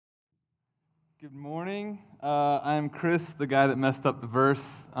Good morning. I'm Chris, the guy that messed up the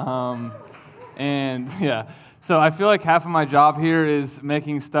verse. So I feel like half of my job here is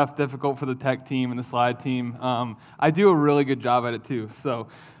making stuff difficult for the tech team and the slide team. I do a really good job at it too.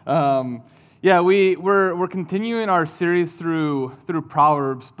 We're continuing our series through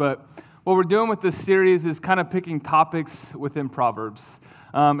Proverbs, but what we're doing with this series is kind of picking topics within Proverbs,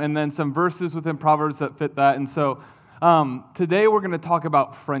 and then some verses within Proverbs that fit that. And so today we're going to talk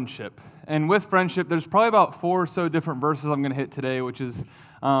about friendship. And with friendship, there's probably about 4 or so different verses I'm going to hit today, which is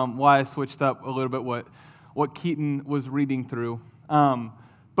why I switched up a little bit what Keaton was reading through.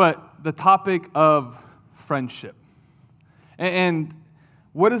 But the topic of friendship. And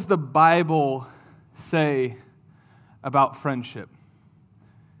what does the Bible say about friendship?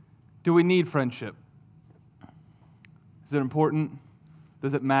 Do we need friendship? Is it important?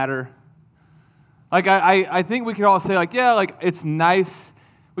 Does it matter? I think we could all say, it's nice.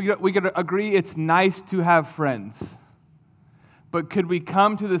 We could agree it's nice to have friends. But could we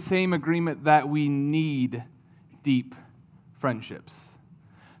come to the same agreement that we need deep friendships?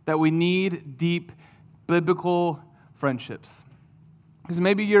 That we need deep biblical friendships? Because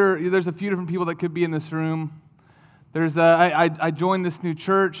maybe there's a few different people that could be in this room. I joined this new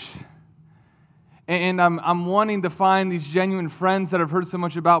church, and I'm wanting to find these genuine friends that I've heard so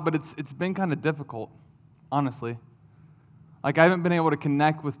much about, but it's been kind of difficult, honestly. I haven't been able to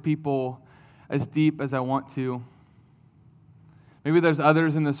connect with people as deep as I want to. Maybe there's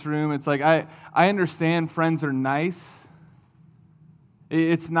others in this room. It's I understand friends are nice.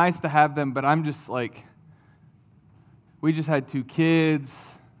 It's nice to have them, but I'm just we just had 2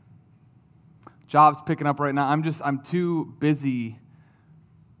 kids. Job's picking up right now. I'm too busy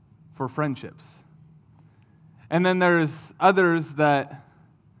for friendships. And then there's others that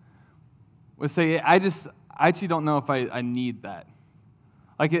would say, I actually don't know if I need that.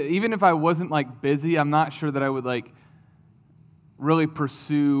 Even if I wasn't busy, I'm not sure that I would really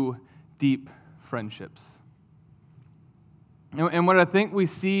pursue deep friendships. And what I think we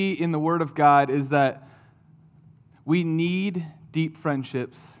see in the Word of God is that we need deep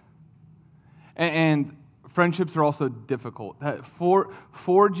friendships, and friendships are also difficult.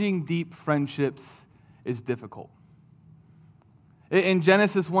 Forging deep friendships is difficult. In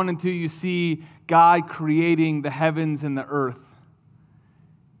Genesis 1 and 2, you see God creating the heavens and the earth.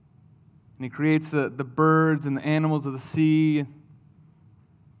 And He creates the birds and the animals of the sea,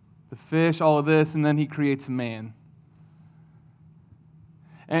 the fish, all of this, and then He creates man.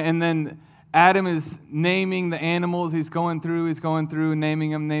 And then Adam is naming the animals. He's going through,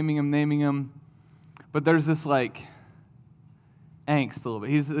 naming them. But there's this angst a little bit.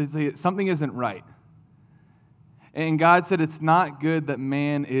 He's something isn't right. And God said it's not good that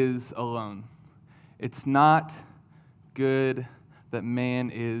man is alone. It's not good that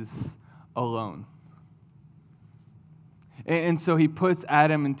man is alone. And so He puts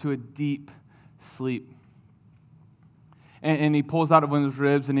Adam into a deep sleep. And He pulls out of one of his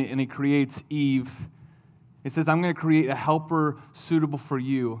ribs and he creates Eve. He says, I'm going to create a helper suitable for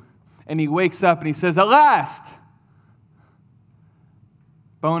you. And he wakes up and he says, at last,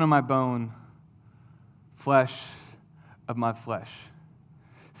 bone of my bone, flesh of my flesh.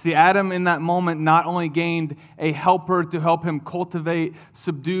 See, Adam in that moment not only gained a helper to help him cultivate,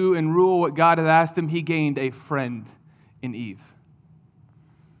 subdue, and rule what God had asked him, he gained a friend in Eve.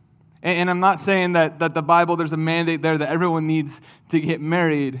 And I'm not saying that the Bible, there's a mandate there that everyone needs to get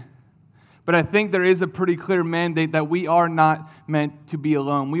married, but I think there is a pretty clear mandate that we are not meant to be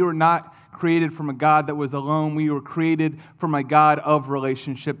alone. We were not created from a God that was alone. We were created from a God of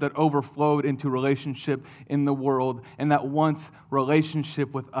relationship that overflowed into relationship in the world and that wants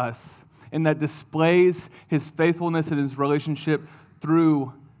relationship with us and that displays His faithfulness and His relationship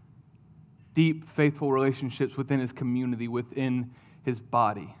through deep, faithful relationships within His community, within His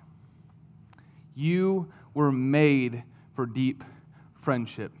body. You were made for deep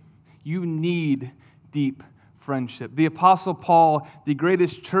friendship. You need deep friendship. The Apostle Paul, the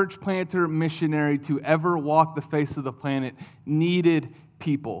greatest church planter missionary to ever walk the face of the planet, needed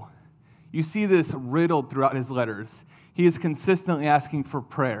people. You see this riddled throughout his letters. He is consistently asking for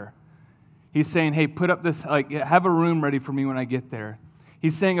prayer. He's saying, hey, put up this, have a room ready for me when I get there.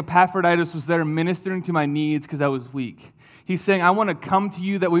 He's saying Epaphroditus was there ministering to my needs because I was weak. He's saying, I want to come to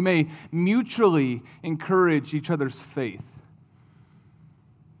you that we may mutually encourage each other's faith.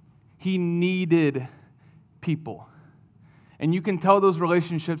 He needed people. And you can tell those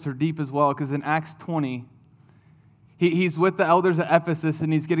relationships are deep as well because in Acts 20, he's with the elders at Ephesus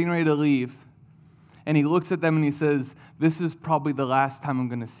and he's getting ready to leave. And he looks at them and he says, this is probably the last time I'm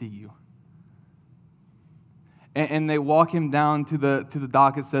going to see you. And they walk him down to the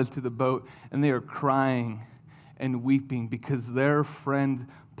dock, it says, to the boat, and they are crying and weeping because their friend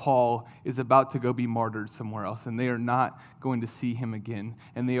Paul is about to go be martyred somewhere else, and they are not going to see him again.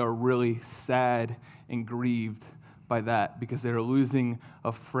 And they are really sad and grieved by that because they are losing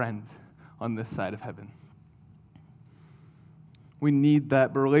a friend on this side of heaven. We need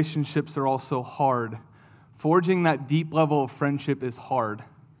that, but relationships are also hard. Forging that deep level of friendship is hard.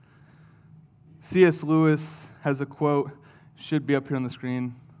 C.S. Lewis has a quote, should be up here on the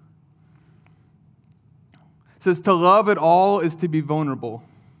screen. It says, "To love at all is to be vulnerable.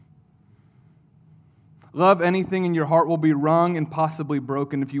 Love anything and your heart will be wrung and possibly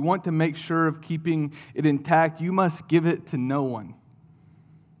broken. If you want to make sure of keeping it intact, you must give it to no one."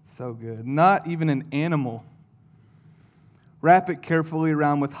 So good. Not even an animal. Wrap it carefully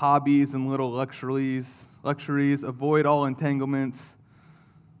around with hobbies and little luxuries. Avoid all entanglements.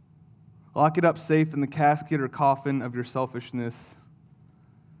 Lock it up safe in the casket or coffin of your selfishness.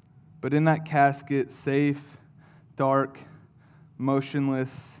 But in that casket, safe, dark,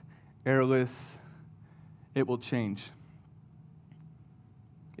 motionless, airless, it will change.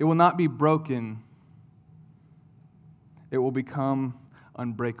 It will not be broken. It will become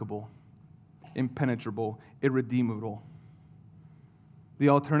unbreakable, impenetrable, irredeemable. The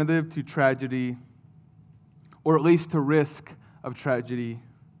alternative to tragedy, or at least to risk of tragedy,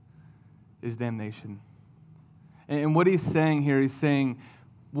 is damnation. And what he's saying here, he's saying,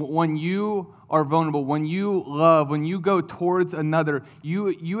 when you are vulnerable, when you love, when you go towards another, you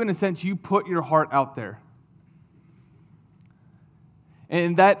in a sense, you put your heart out there.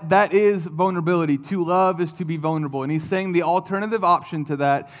 And that is vulnerability. To love is to be vulnerable. And he's saying the alternative option to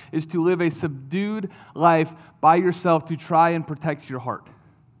that is to live a subdued life by yourself to try and protect your heart.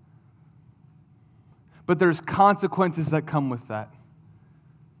 But there's consequences that come with that.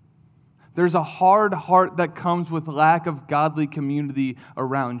 There's a hard heart that comes with lack of godly community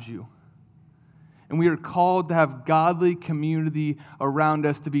around you. And we are called to have godly community around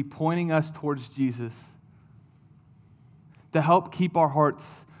us to be pointing us towards Jesus, to help keep our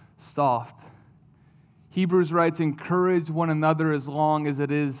hearts soft. Hebrews writes, encourage one another as long as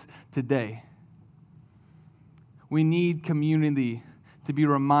it is today. We need community to be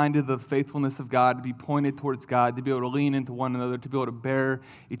reminded of the faithfulness of God, to be pointed towards God, to be able to lean into one another, to be able to bear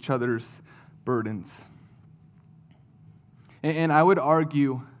each other's burdens. And I would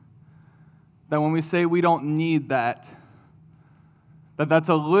argue that when we say we don't need that, that's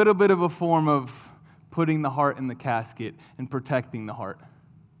a little bit of a form of putting the heart in the casket and protecting the heart.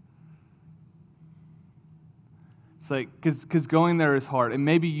 It's like, because going there is hard, and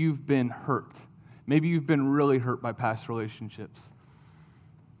maybe you've been hurt. Maybe you've been really hurt by past relationships.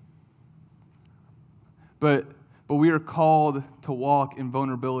 But we are called to walk in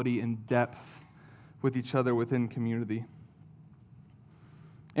vulnerability and depth with each other within community.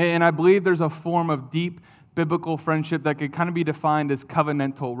 And I believe there's a form of deep biblical friendship that could kind of be defined as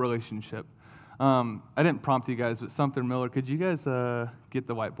covenantal relationship. I didn't prompt you guys, but Sumter Miller, could you guys get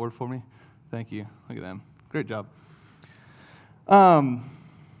the whiteboard for me? Thank you. Look at them. Great job.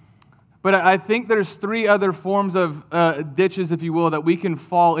 But I think there's three other forms of ditches, if you will, that we can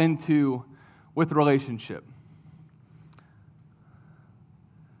fall into with relationship.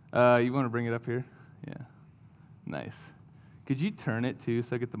 You want to bring it up here? Yeah. Nice. Could you turn it, too,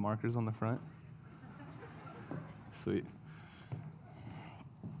 so I get the markers on the front? Sweet.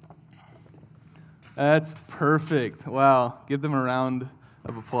 That's perfect. Wow. Give them a round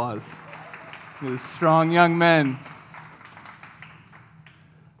of applause. These strong young men.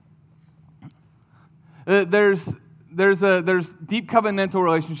 There's deep covenantal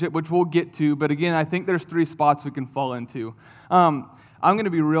relationship, which we'll get to, but again, I think there's three spots we can fall into. I'm going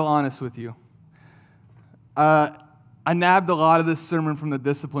to be real honest with you. I nabbed a lot of this sermon from the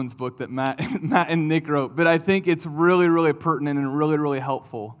Disciplines book that Matt and Nick wrote, but I think it's really, really pertinent and really, really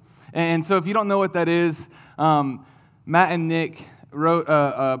helpful. And so if you don't know what that is, Matt and Nick wrote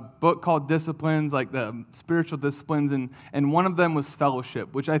a book called Disciplines, like the spiritual disciplines, and one of them was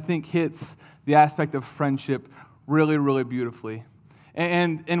fellowship, which I think hits the aspect of friendship really, really beautifully.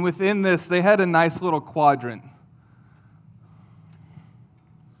 And within this, they had a nice little quadrant.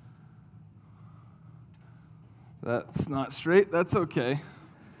 That's not straight. That's okay.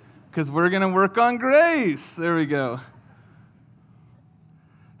 Because we're going to work on grace. There we go.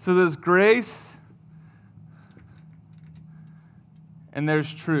 So there's grace and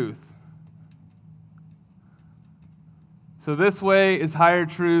there's truth. So this way is higher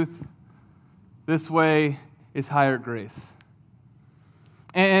truth. This way is higher grace.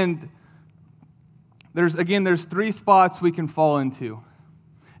 And there's three spots we can fall into.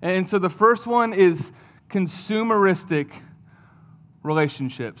 And so the first one is consumeristic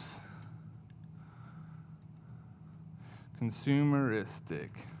relationships. Consumeristic.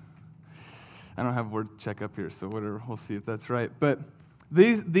 I don't have word check up here, so whatever. We'll see if that's right. But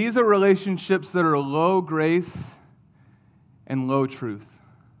these are relationships that are low grace and low truth.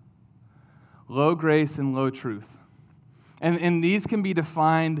 Low grace and low truth. And these can be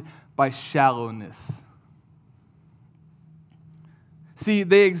defined by shallowness. See,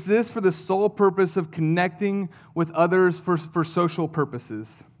 they exist for the sole purpose of connecting with others for social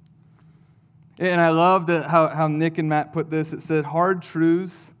purposes. And I love how Nick and Matt put this. It said, hard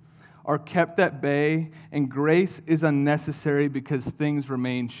truths are kept at bay, and grace is unnecessary because things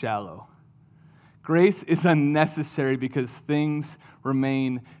remain shallow. Grace is unnecessary because things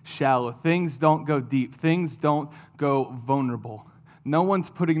remain shallow. Things don't go deep. Things don't go vulnerable. No one's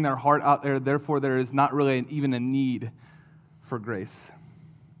putting their heart out there, therefore there is not really even a need for grace.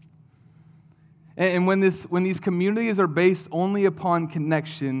 And when these communities are based only upon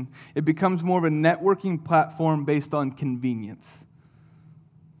connection, it becomes more of a networking platform based on convenience,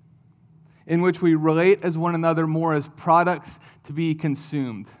 in which we relate as one another more as products to be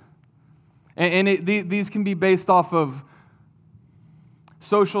consumed. These can be based off of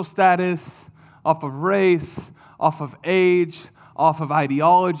social status, off of race, off of age, off of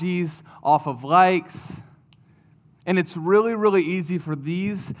ideologies, off of likes. And it's really, really easy for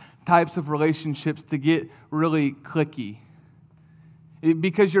these types of relationships to get really cliquey.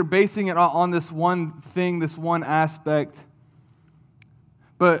 Because you're basing it on this one thing, this one aspect.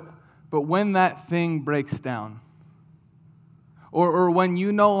 But when that thing breaks down, or when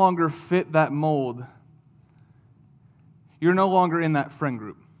you no longer fit that mold, you're no longer in that friend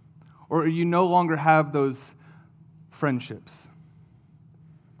group, or you no longer have those friendships.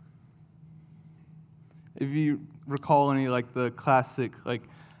 If you recall any like the classic like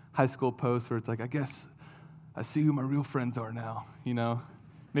high school posts where it's like, I guess I see who my real friends are now, you know?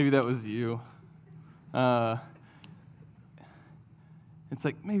 Maybe that was you. It's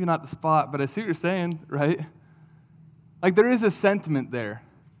like, maybe not the spot, but I see what you're saying, right? Like there is a sentiment there.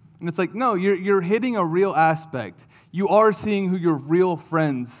 And it's like, no, you're hitting a real aspect. You are seeing who your real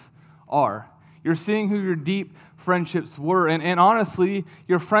friends are. You're seeing who your deep friendships were. And honestly,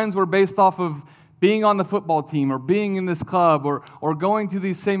 your friends were based off of being on the football team or being in this club or going to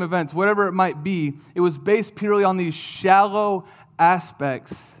these same events, whatever it might be. It was based purely on these shallow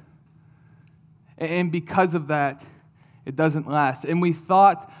aspects. And because of that, it doesn't last. And we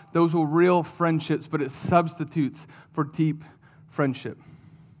thought those were real friendships, but it substitutes for deep friendship.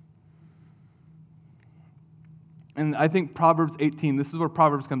 And I think Proverbs 18, this is where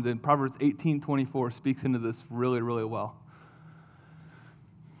Proverbs comes in. Proverbs 18:24 speaks into this really, really well.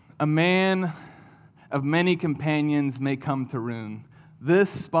 A man of many companions may come to ruin. This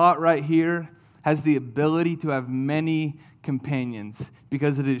spot right here has the ability to have many companions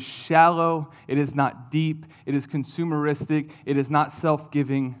because it is shallow, it is not deep, it is consumeristic, it is not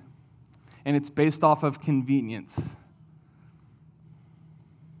self-giving, and it's based off of convenience.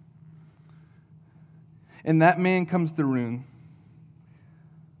 And that man comes to ruin.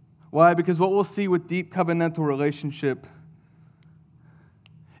 Why? Because what we'll see with deep covenantal relationship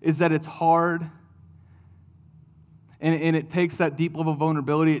is that it's hard, and it takes that deep level of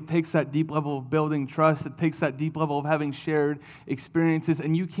vulnerability. It takes that deep level of building trust. It takes that deep level of having shared experiences.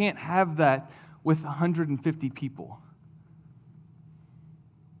 And you can't have that with 150 people.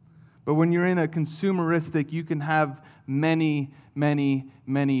 But when you're in a consumeristic, you can have many, many,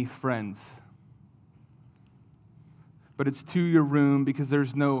 many friends. But it's to your room because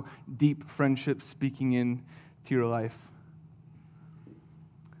there's no deep friendship speaking into your life.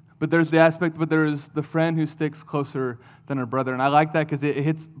 But there's the aspect, but there is the friend who sticks closer than a brother. And I like that because it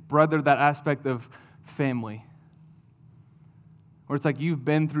hits brother, that aspect of family. Where it's like you've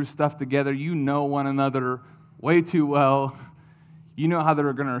been through stuff together. You know one another way too well. You know how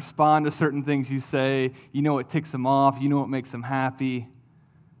they're going to respond to certain things you say. You know what ticks them off. You know what makes them happy.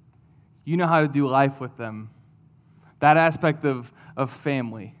 You know how to do life with them. That aspect of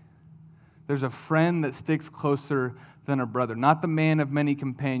family. There's a friend that sticks closer than a brother. Not the man of many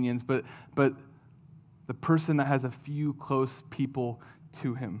companions, but the person that has a few close people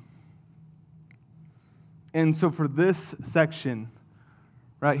to him. And so for this section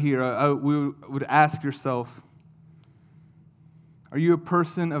right here, we would ask yourself, are you a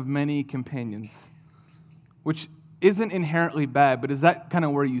person of many companions? Which isn't inherently bad, but is that kind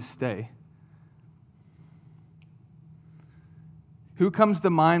of where you stay? Who comes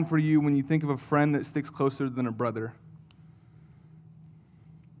to mind for you when you think of a friend that sticks closer than a brother?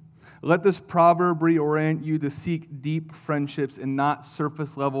 Let this proverb reorient you to seek deep friendships and not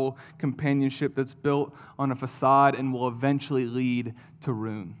surface-level companionship that's built on a facade and will eventually lead to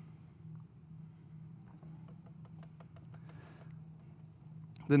ruin.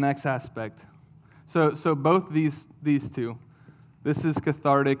 The next aspect. So both these two. This is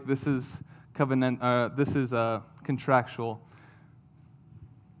cathartic. This is covenant. This is contractual.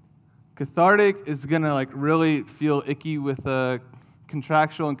 Cathartic is gonna like really feel icky with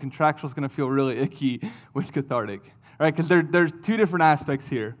contractual, and contractual is gonna feel really icky with cathartic, right? Because there's two different aspects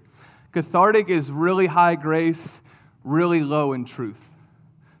here. Cathartic is really high grace, really low in truth.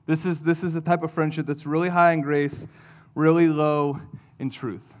 This is a type of friendship that's really high in grace, really low in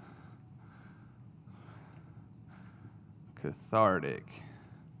truth. Cathartic.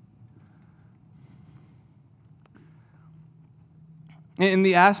 And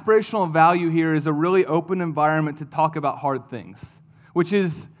the aspirational value here is a really open environment to talk about hard things, which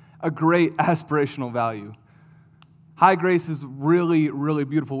is a great aspirational value. High grace is really, really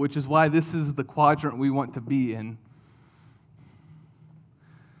beautiful, which is why this is the quadrant we want to be in.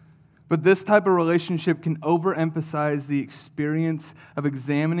 But this type of relationship can overemphasize the experience of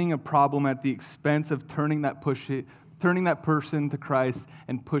examining a problem at the expense of turning that person to Christ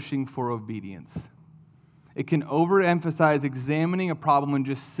and pushing for obedience. It can overemphasize examining a problem and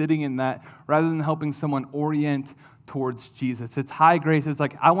just sitting in that rather than helping someone orient towards Jesus. It's high grace. It's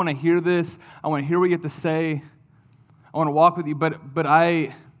like, I want to hear this. I want to hear what you have to say. I want to walk with you, but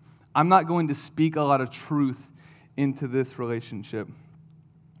I'm not going to speak a lot of truth into this relationship.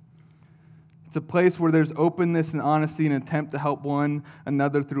 It's a place where there's openness and honesty and attempt to help one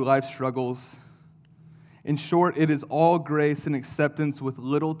another through life struggles. In short, it is all grace and acceptance with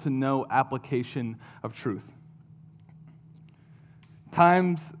little to no application of truth.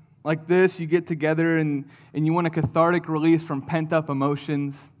 Times like this, you get together and you want a cathartic release from pent-up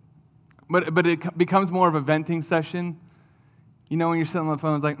emotions, but it becomes more of a venting session. You know, when you're sitting on the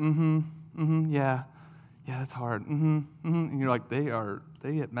phone, it's like, yeah, that's hard, and you're like, they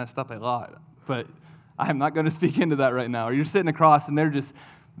get messed up a lot, but I'm not going to speak into that right now. Or you're sitting across and they're just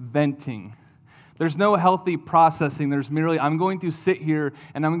venting. There's no healthy processing. There's merely, I'm going to sit here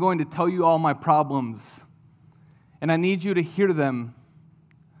and I'm going to tell you all my problems. And I need you to hear them.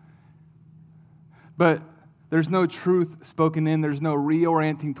 But there's no truth spoken in. There's no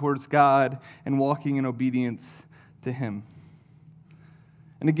reorienting towards God and walking in obedience to Him.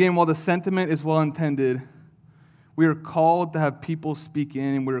 And again, while the sentiment is well intended, we are called to have people speak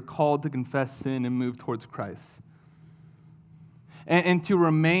in, and we are called to confess sin and move towards Christ. And to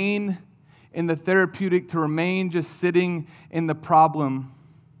remain in the therapeutic, to remain just sitting in the problem,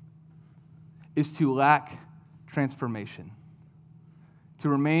 is to lack transformation. To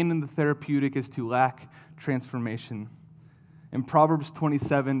remain in the therapeutic is to lack transformation. In Proverbs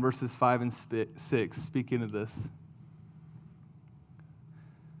 27, verses 5 and 6, speaking of this,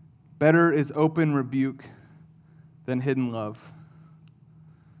 better is open rebuke than hidden love.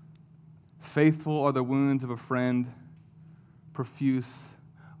 Faithful are the wounds of a friend, profuse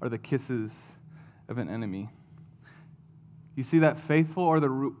are the kisses of an enemy. You see that faithful are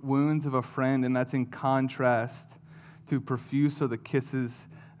the wounds of a friend, and that's in contrast to profuse are the kisses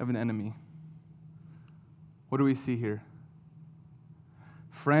of an enemy. What do we see here?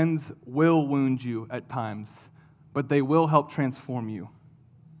 Friends will wound you at times, but they will help transform you.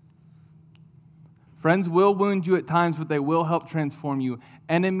 Friends will wound you at times, but they will help transform you.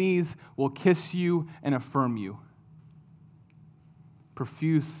 Enemies will kiss you and affirm you.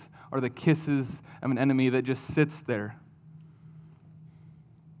 Profuse are the kisses of an enemy that just sits there.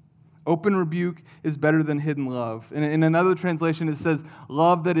 Open rebuke is better than hidden love. In another translation, it says,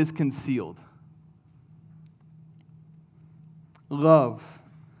 love that is concealed. Love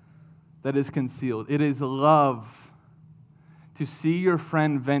that is concealed. It is love to see your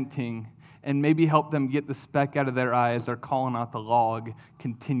friend venting and maybe help them get the speck out of their eye as they're calling out the log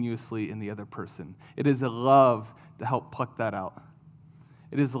continuously in the other person. It is a love to help pluck that out.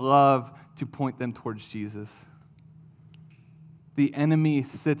 It is love to point them towards Jesus. The enemy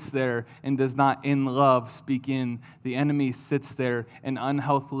sits there and does not in love speak in. The enemy sits there and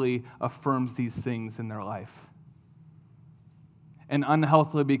unhealthily affirms these things in their life. And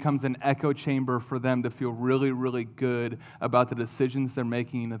unhealthily becomes an echo chamber for them to feel really, really good about the decisions they're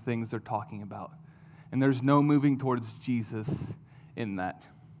making and the things they're talking about. And there's no moving towards Jesus in that.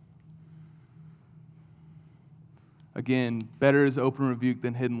 Again, better is open rebuke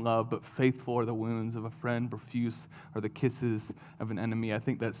than hidden love, but faithful are the wounds of a friend, profuse are the kisses of an enemy. I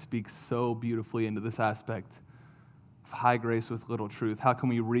think that speaks so beautifully into this aspect of high grace with little truth. How can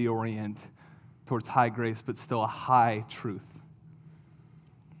we reorient towards high grace but still a high truth?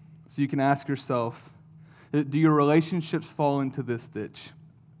 So you can ask yourself, do your relationships fall into this ditch?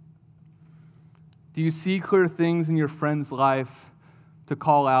 Do you see clear things in your friend's life to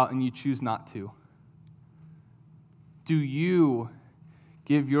call out and you choose not to? Do you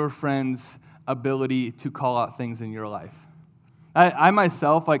give your friends ability to call out things in your life? I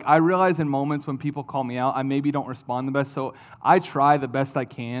myself, I realize in moments when people call me out, I maybe don't respond the best, so I try the best I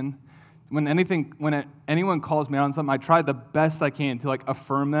can. When anyone calls me out on something, I try the best I can to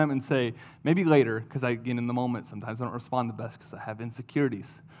affirm them and say, maybe later, because in the moment, sometimes I don't respond the best because I have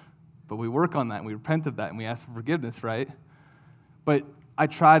insecurities. But we work on that, and we repent of that, and we ask for forgiveness, right? But I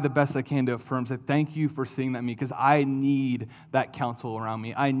try the best I can to affirm, say, thank you for seeing that in me, because I need that counsel around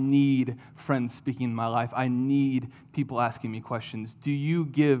me. I need friends speaking in my life. I need people asking me questions. Do you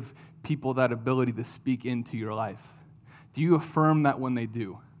give people that ability to speak into your life? Do you affirm that when they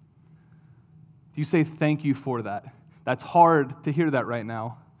do? Do you say thank you for that? That's hard to hear that right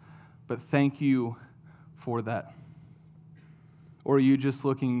now, but thank you for that. Or are you just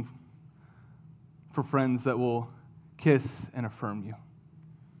looking for friends that will kiss and affirm you?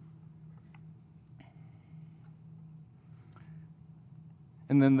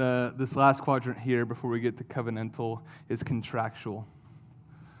 And then this last quadrant here, before we get to covenantal, is contractual.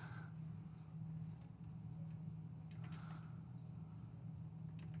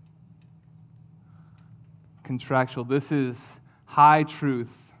 Contractual. This is high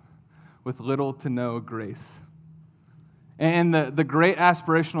truth with little to no grace. And the great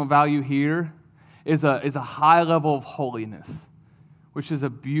aspirational value here is a high level of holiness, which is a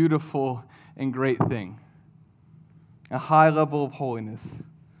beautiful and great thing. A high level of holiness.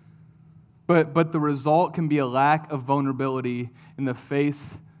 But the result can be a lack of vulnerability in the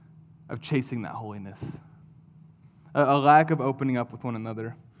face of chasing that holiness. A lack of opening up with one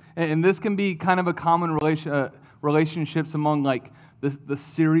another. And this can be kind of a common relationships among the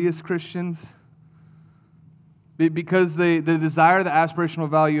serious Christians, because they desire the aspirational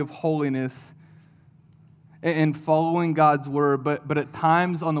value of holiness and following God's word, but at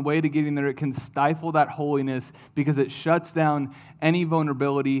times on the way to getting there, it can stifle that holiness because it shuts down any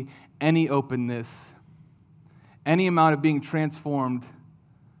vulnerability, any openness, any amount of being transformed,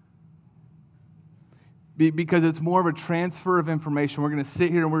 because it's more of a transfer of information. We're going to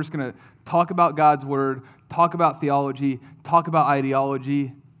sit here and we're just going to talk about God's word, talk about theology, talk about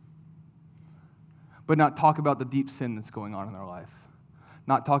ideology, but not talk about the deep sin that's going on in our life.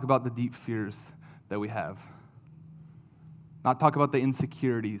 Not talk about the deep fears that we have. Not talk about the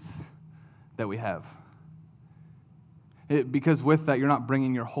insecurities that we have. Because with that, you're not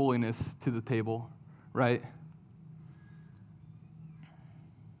bringing your holiness to the table, right?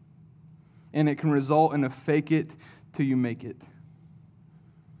 And it can result in a fake it till you make it.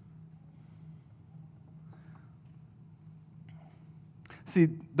 See,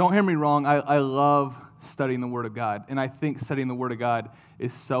 don't hear me wrong. I love studying the Word of God, and I think studying the Word of God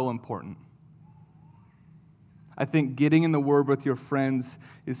is so important. I think getting in the Word with your friends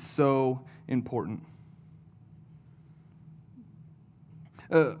is so important.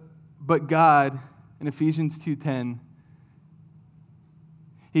 But God, in Ephesians 2:10,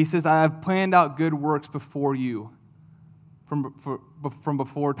 He says, I have planned out good works before you from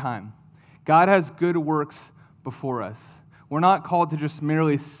before time. God has good works before us. We're not called to just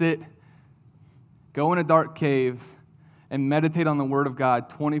merely sit, go in a dark cave, and meditate on the Word of God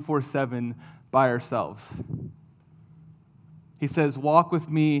 24/7 by ourselves. He says, walk with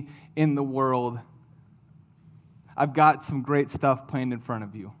me in the world. I've got some great stuff planned in front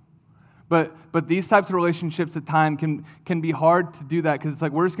of you. But these types of relationships at times can be hard to do that, because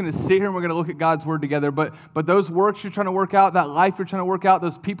it's we're just going to sit here and we're going to look at God's word together. But those works you're trying to work out, that life you're trying to work out,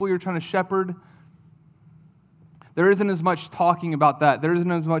 those people you're trying to shepherd, there isn't as much talking about that. There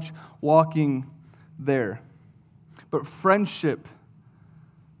isn't as much walking there. But friendship,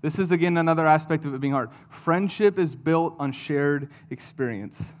 this is again another aspect of it being hard. Friendship is built on shared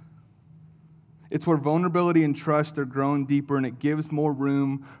experience. It's where vulnerability and trust are grown deeper, and it gives more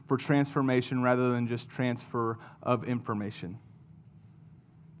room for transformation rather than just transfer of information.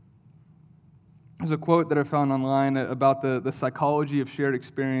 There's a quote that I found online about the psychology of shared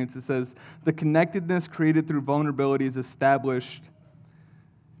experience. It says, the connectedness created through vulnerability is established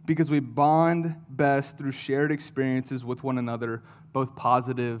because we bond best through shared experiences with one another, both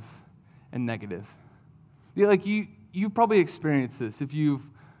positive and negative. Yeah, you've probably experienced this if you've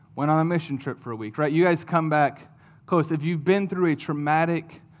went on a mission trip for a week, right? You guys come back close. If you've been through a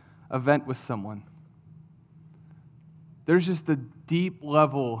traumatic event with someone, there's just a deep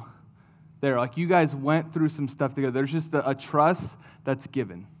level there. You guys went through some stuff together. There's just a trust that's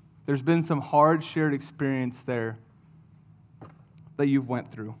given. There's been some hard shared experience there that you've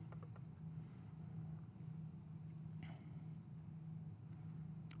went through.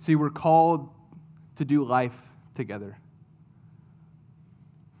 See, we're called to do life together.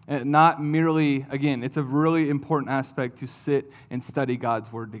 And not merely, again, it's a really important aspect to sit and study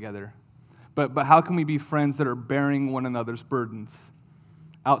God's word together. But how can we be friends that are bearing one another's burdens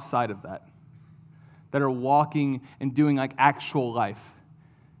outside of that? That are walking and doing like actual life,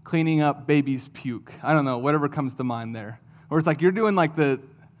 cleaning up baby's puke. I don't know, whatever comes to mind there. Or it's like you're doing like the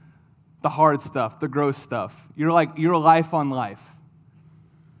hard stuff, the gross stuff. You're life on life.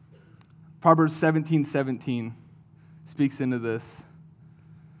 Proverbs 17:17 speaks into this.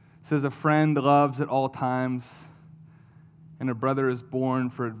 It says, a friend loves at all times, and a brother is born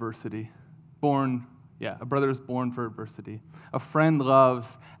for adversity. A brother is born for adversity. A friend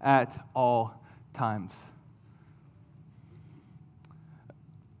loves at all times.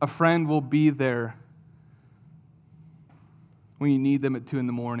 A friend will be there when you need them at 2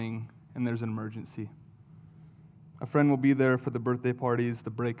 a.m. and there's an emergency. A friend will be there for the birthday parties,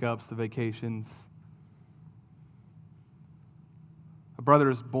 the breakups, the vacations. A brother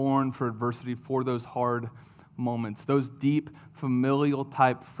is born for adversity, for those hard moments, those deep familial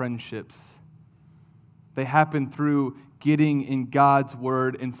type friendships. They happen through getting in God's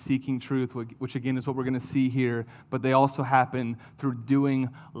word and seeking truth, which again is what we're going to see here, but they also happen through doing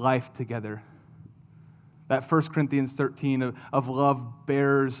life together. That 1 Corinthians 13 of love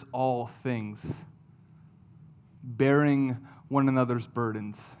bears all things, bearing one another's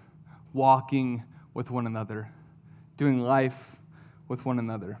burdens, walking with one another, doing life with one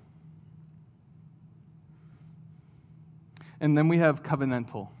another. And then we have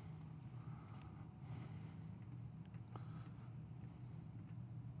covenantal.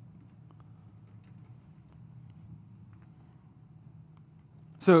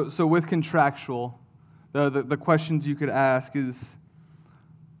 So with contractual, the questions you could ask is,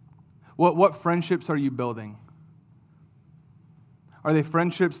 what friendships are you building? Are they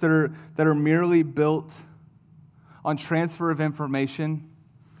friendships that are merely built on transfer of information?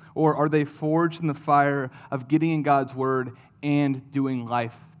 Or are they forged in the fire of getting in God's word and doing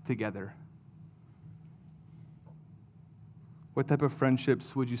life together? What type of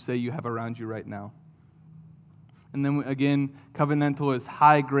friendships would you say you have around you right now? And then again, covenantal is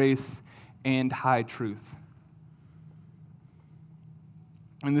high grace and high truth.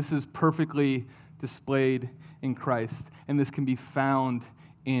 And this is perfectly displayed in Christ. And this can be found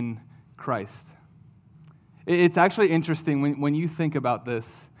in Christ. It's actually interesting when you think about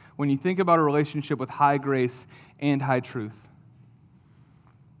this, when you think about a relationship with high grace and high truth.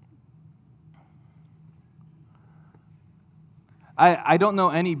 I don't know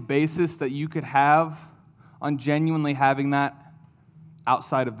any basis that you could have on genuinely having that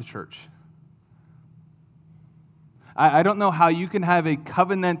outside of the church. I don't know how you can have a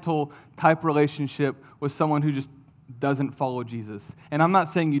covenantal type relationship with someone who just doesn't follow Jesus. And I'm not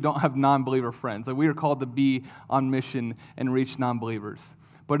saying you don't have non-believer friends. Like, we are called to be on mission and reach non-believers.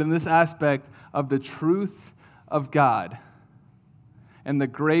 But in this aspect of the truth of God and the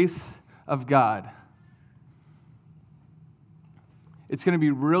grace of God, it's going to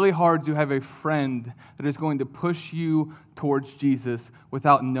be really hard to have a friend that is going to push you towards Jesus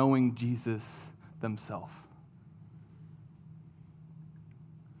without knowing Jesus themselves.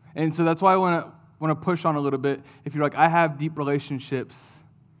 And so that's why I want to push on a little bit. If you're like, I have deep relationships,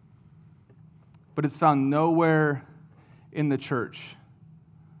 but it's found nowhere in the church,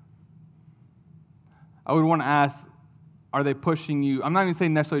 I would want to ask, are they pushing you? I'm not even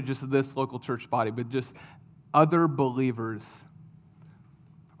saying necessarily just this local church body, but just other believers.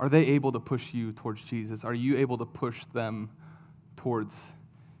 Are they able to push you towards Jesus? Are you able to push them towards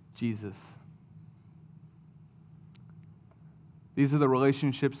Jesus? These are the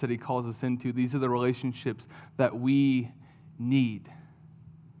relationships that he calls us into. These are the relationships that we need.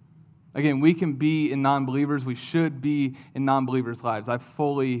 Again, we can be in non-believers. We should be in non-believers' lives. I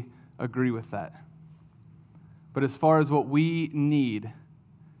fully agree with that. But as far as what we need,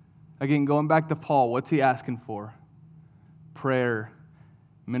 again, going back to Paul, what's he asking for? Prayer.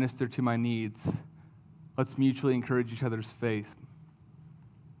 Minister to my needs. Let's mutually encourage each other's faith.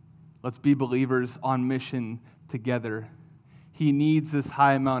 Let's be believers on mission together. He needs this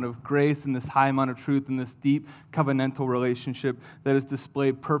high amount of grace and this high amount of truth and this deep covenantal relationship that is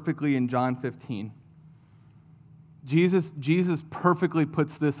displayed perfectly in John 15. Jesus perfectly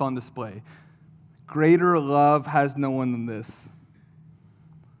puts this on display. Greater love has no one than this,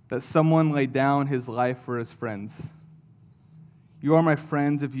 that someone lay down his life for his friends. You are my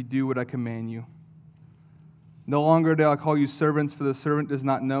friends if you do what I command you. No longer do I call you servants, for the servant does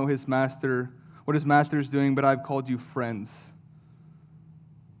not know his master, what his master is doing, but I've called you friends.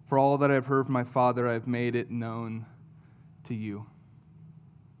 For all that I have heard from my Father, I have made it known to you.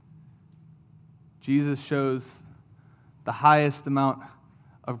 Jesus shows the highest amount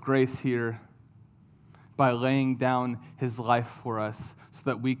of grace here by laying down his life for us so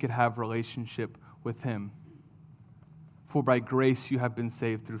that we could have relationship with him. For by grace you have been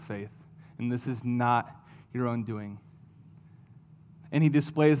saved through faith, and this is not your own doing. And he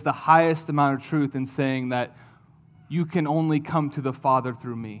displays the highest amount of truth in saying that you can only come to the Father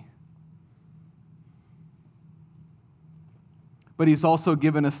through me. But he's also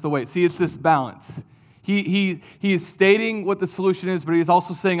given us the way. See, it's this balance. He is stating what the solution is, but he's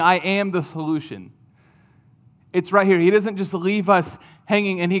also saying, I am the solution. It's right here. He doesn't just leave us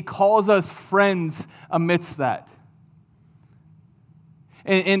hanging, and he calls us friends amidst that.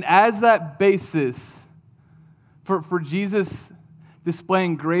 And as that basis for Jesus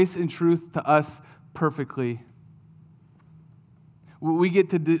displaying grace and truth to us perfectly, we get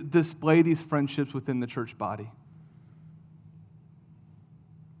to display these friendships within the church body.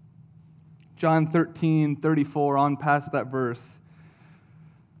 John 13:34, on past that verse,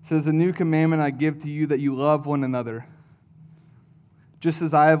 says, a new commandment I give to you, that you love one another. Just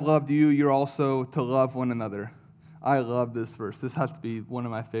as I have loved you, you're also to love one another. I love this verse. This has to be one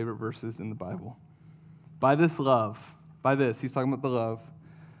of my favorite verses in the Bible. By this, he's talking about the love.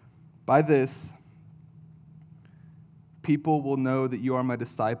 By this, people will know that you are my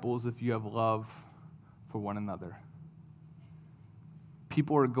disciples if you have love for one another.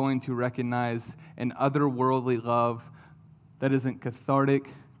 People are going to recognize an otherworldly love that isn't cathartic,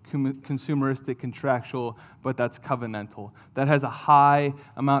 consumeristic, contractual, but that's covenantal. That has a high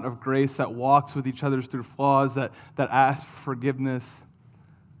amount of grace, that walks with each other through flaws, that asks for forgiveness,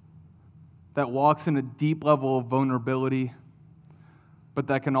 that walks in a deep level of vulnerability, but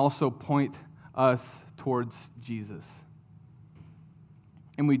that can also point us towards Jesus.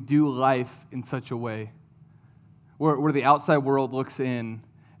 And we do life in such a way where the outside world looks in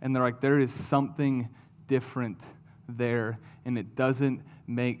and they're like, there is something different there, and it doesn't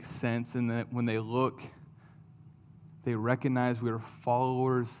make sense. And that when they look, they recognize we are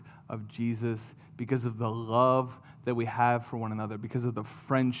followers of Jesus because of the love that we have for one another, because of the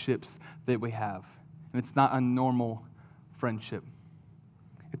friendships that we have. And it's not a normal friendship.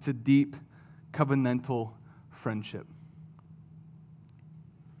 It's a deep, covenantal friendship.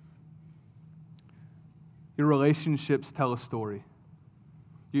 Your relationships tell a story.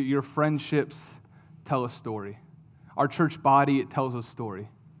 Your friendships tell a story. Our church body, it tells a story.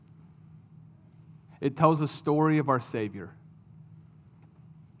 It tells a story of our Savior.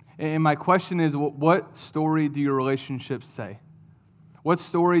 And my question is, what story do your relationships say? What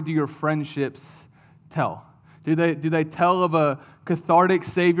story do your friendships tell? Do they tell of a cathartic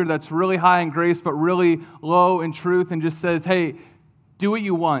Savior that's really high in grace but really low in truth and just says, hey, do what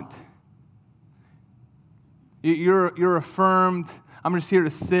you want? You're affirmed. I'm just here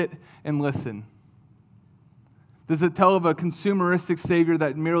to sit and listen. Does it tell of a consumeristic Savior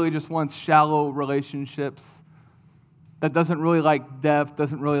that merely just wants shallow relationships, that doesn't really like depth,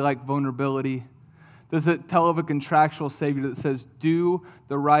 doesn't really like vulnerability? Does it tell of a contractual Savior that says, do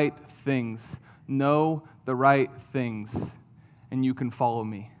the right things, know the right things, and you can follow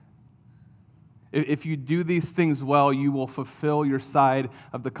me? If you do these things well, you will fulfill your side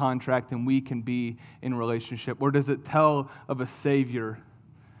of the contract and we can be in relationship. Or does it tell of a Savior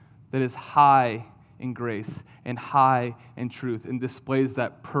that is high in grace and high in truth and displays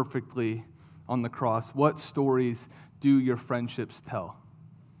that perfectly on the cross? What stories do your friendships tell?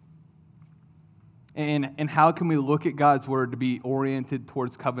 And how can we look at God's word to be oriented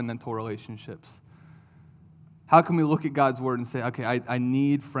towards covenantal relationships? How can we look at God's word and say, okay, I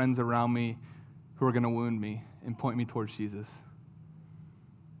need friends around me who are going to wound me and point me towards Jesus?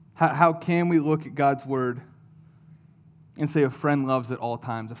 How can we look at God's word and say a friend loves at all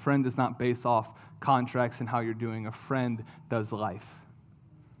times? A friend does not base off contracts and how you're doing. A friend does life.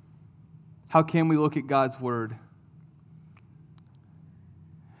 How can we look at God's word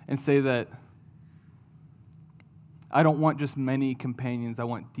and say that I don't want just many companions, I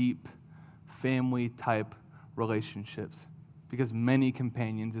want deep family-type relationships, because many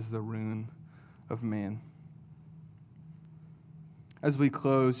companions is the ruin of man. As we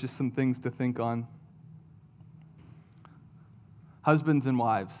close, just some things to think on. Husbands and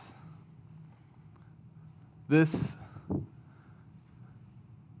wives.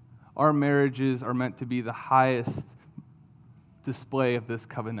 Our marriages are meant to be the highest display of this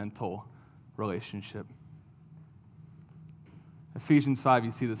covenantal relationship. Ephesians 5,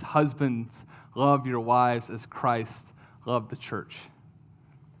 you see this. Husbands, love your wives as Christ loved the church.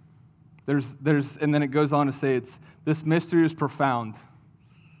 And then it goes on to say this mystery is profound.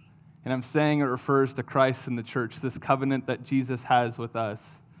 And I'm saying it refers to Christ and the church, this covenant that Jesus has with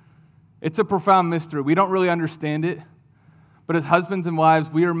us. It's a profound mystery. We don't really understand it. But as husbands and wives,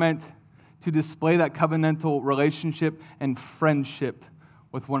 we are meant to display that covenantal relationship and friendship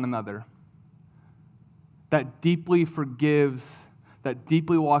with one another that deeply forgives, that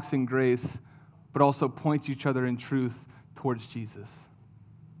deeply walks in grace, but also points each other in truth towards Jesus.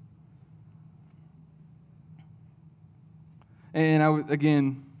 And I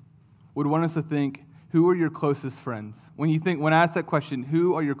would want us to think, who are your closest friends? When I ask that question,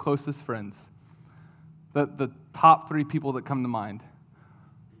 who are your closest friends? The top 3 people that come to mind.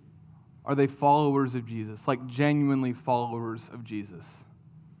 Are they followers of Jesus? Like genuinely followers of Jesus?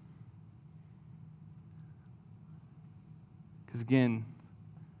 Because again,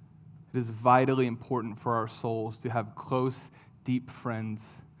 it is vitally important for our souls to have close, deep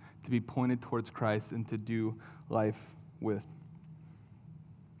friends, to be pointed towards Christ and to do life with.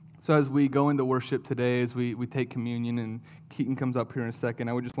 So as we go into worship today, as we take communion, and Keaton comes up here in a second,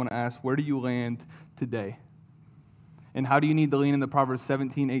 I would just want to ask, where do you land today? And how do you need to lean into Proverbs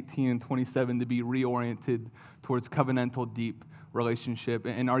 17, 18, and 27 to be reoriented towards covenantal, deep relationship?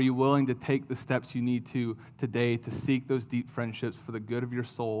 And are you willing to take the steps you need to today to seek those deep friendships for the good of your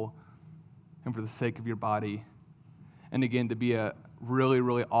soul and for the sake of your body? And again, to be a really,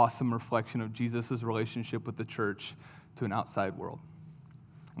 really awesome reflection of Jesus' relationship with the church to an outside world.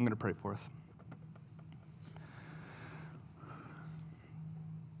 I'm going to pray for us.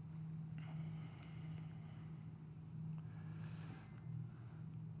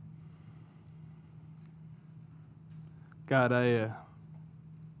 God, I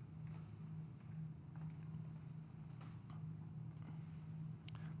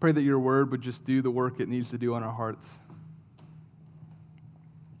pray that your word would just do the work it needs to do on our hearts.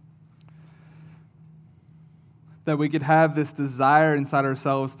 That we could have this desire inside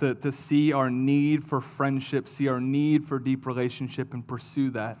ourselves to see our need for friendship, see our need for deep relationship, and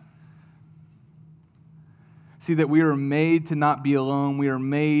pursue that. See that we are made to not be alone. We are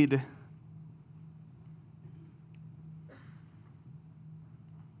made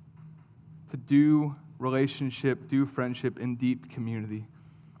to do relationship, do friendship in deep community.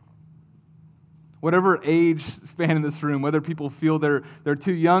 Whatever age span in this room, whether people feel they're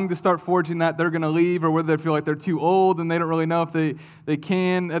too young to start forging that, they're going to leave, or whether they feel like they're too old and they don't really know if they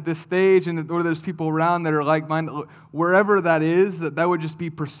can at this stage, and or there's people around that are like-minded, wherever that is, that would just be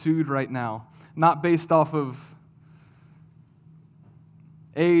pursued right now. Not based off of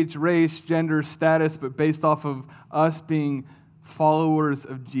age, race, gender, status, but based off of us being followers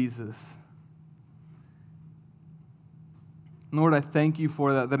of Jesus. Lord, I thank you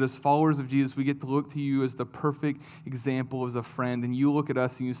for that as followers of Jesus, we get to look to you as the perfect example as a friend. And you look at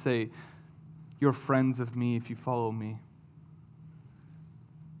us and you say, you're friends of me if you follow me.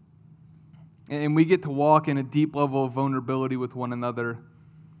 And we get to walk in a deep level of vulnerability with one another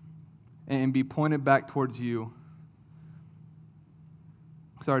and be pointed back towards you.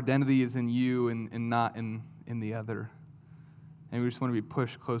 Because our identity is in you and not in the other. And we just want to be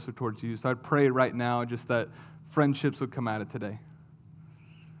pushed closer towards you. So I pray right now just that friendships would come out of today.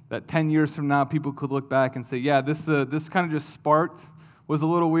 That 10 years from now, people could look back and say, yeah, this kind of just sparked, was a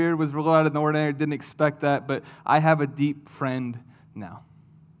little weird, was a little out of the ordinary, didn't expect that, but I have a deep friend now.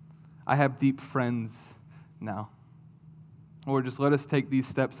 I have deep friends now. Lord, just let us take these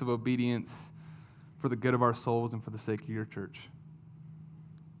steps of obedience for the good of our souls and for the sake of your church.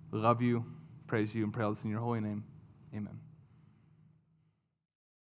 We love you, praise you, and pray all this in your holy name. Amen.